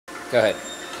Go ahead.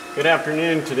 Good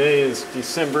afternoon. Today is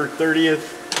December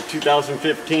 30th,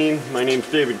 2015. My name is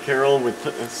David Carroll with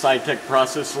Sitek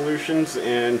Process Solutions,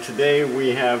 and today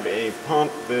we have a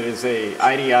pump that is a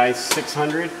IDI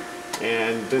 600,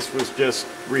 and this was just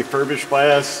refurbished by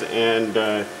us, and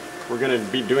we're going to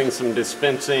be doing some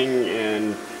dispensing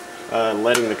and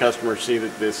letting the customer see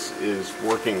that this is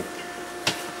working.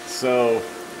 So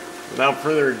without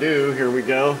further ado, here we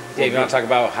go. Dave, you want to talk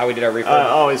about how we did our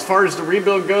refurb? As far as the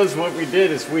rebuild goes, what we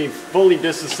did is we fully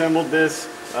disassembled this.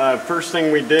 First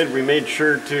thing we did, we made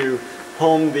sure to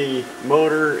home the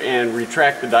motor and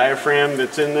retract the diaphragm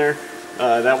that's in there.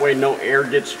 That way no air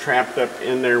gets trapped up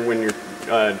in there when you're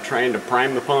trying to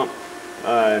prime the pump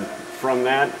from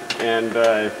that.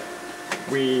 And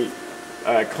we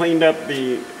cleaned up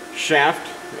the shaft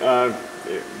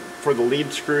for the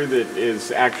lead screw that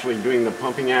is actually doing the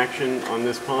pumping action on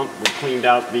this pump. We cleaned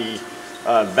out the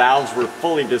valves, were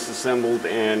fully disassembled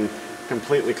and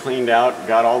completely cleaned out,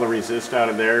 got all the resist out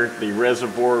of there. The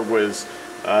reservoir was,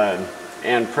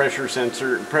 and pressure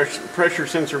sensor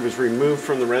was removed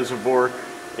from the reservoir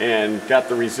and got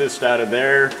the resist out of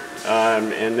there.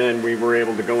 And then we were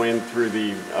able to go in through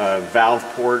the valve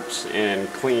ports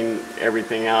and clean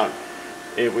everything out.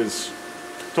 It was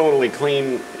totally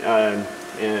clean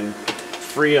and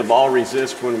free of all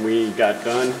resist when we got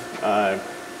done.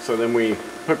 So then we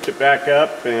hooked it back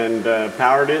up and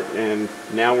powered it, and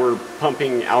now we're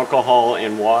pumping alcohol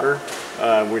and water,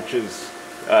 which is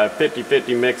a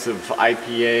 50-50 mix of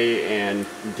IPA and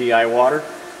DI water.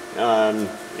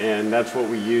 And that's what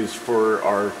we use for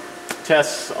our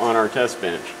tests on our test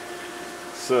bench.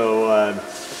 So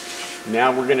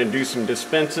now we're going to do some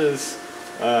dispenses.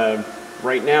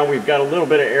 Right now we've got a little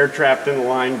bit of air trapped in the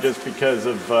line just because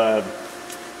of the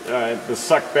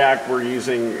suck back. We're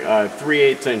using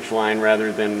 3/8 inch line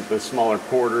rather than the smaller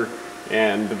quarter,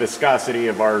 and the viscosity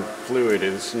of our fluid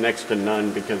is next to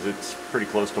none because it's pretty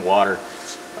close to water.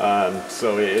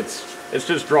 So it's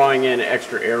just drawing in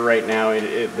extra air right now.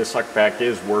 The suck back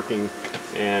is working,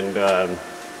 and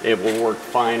it will work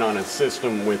fine on a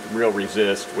system with real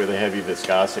resist with a heavy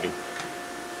viscosity.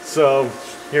 So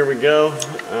here we go.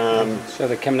 Show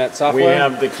the ChemNet software. We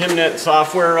have the ChemNet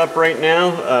software up right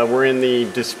now. We're in the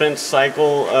dispense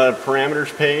cycle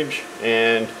parameters page,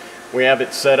 and we have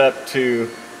it set up to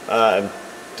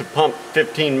pump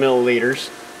 15 milliliters,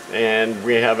 and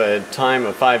we have a time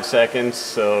of 5 seconds,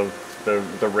 so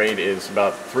the rate is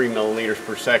about 3 milliliters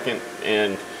per second,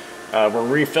 and we're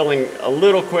refilling a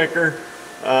little quicker,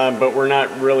 but we're not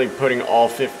really putting all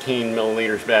 15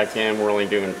 milliliters back in. We're only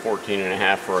doing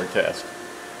 14.5 for our test.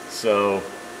 So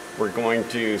we're going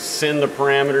to send the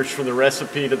parameters for the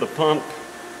recipe to the pump,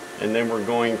 and then we're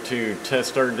going to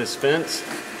test our dispense.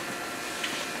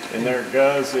 And there it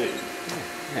goes.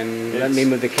 And let me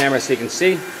move the camera so you can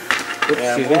see. Oops,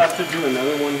 yeah, we'll have to do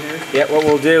another one here. Yeah, what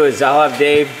we'll do is I'll have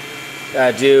Dave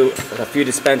do a few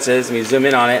dispenses, and we zoom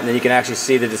in on it, and then you can actually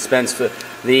see the dispense.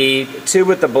 The tube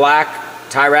with the black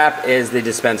tie wrap is the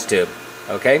dispense tube,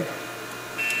 okay?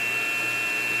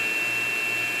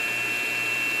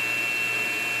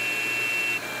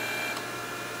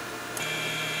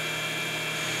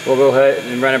 We'll go ahead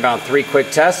and run about 3 quick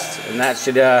tests, and that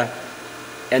should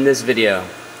end this video.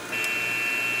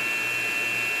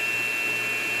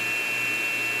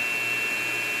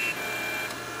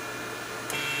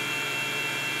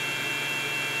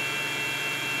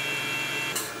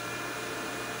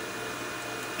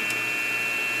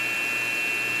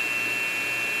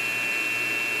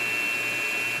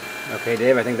 Okay,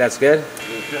 Dave, I think that's good.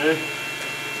 Okay.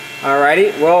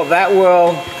 Alrighty, well, that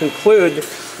will conclude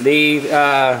the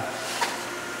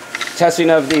testing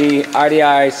of the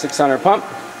IDI 600 pump.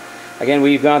 Again,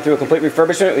 we've gone through a complete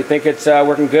refurbishment. We think it's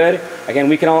working good. Again,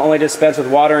 we can only dispense with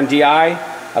water and DI.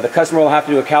 The customer will have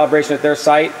to do a calibration at their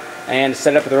site and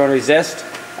set it up with their own resist.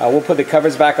 We'll put the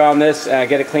covers back on this,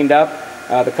 get it cleaned up.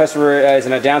 The customer is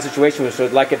in a down situation, so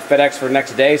would like it FedEx for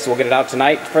next day, so we'll get it out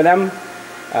tonight for them.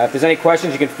 If there's any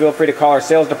questions, you can feel free to call our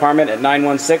sales department at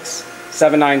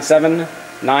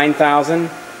 916-797-9000,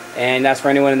 and that's for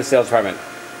anyone in the sales department.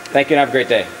 Thank you and have a great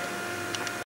day.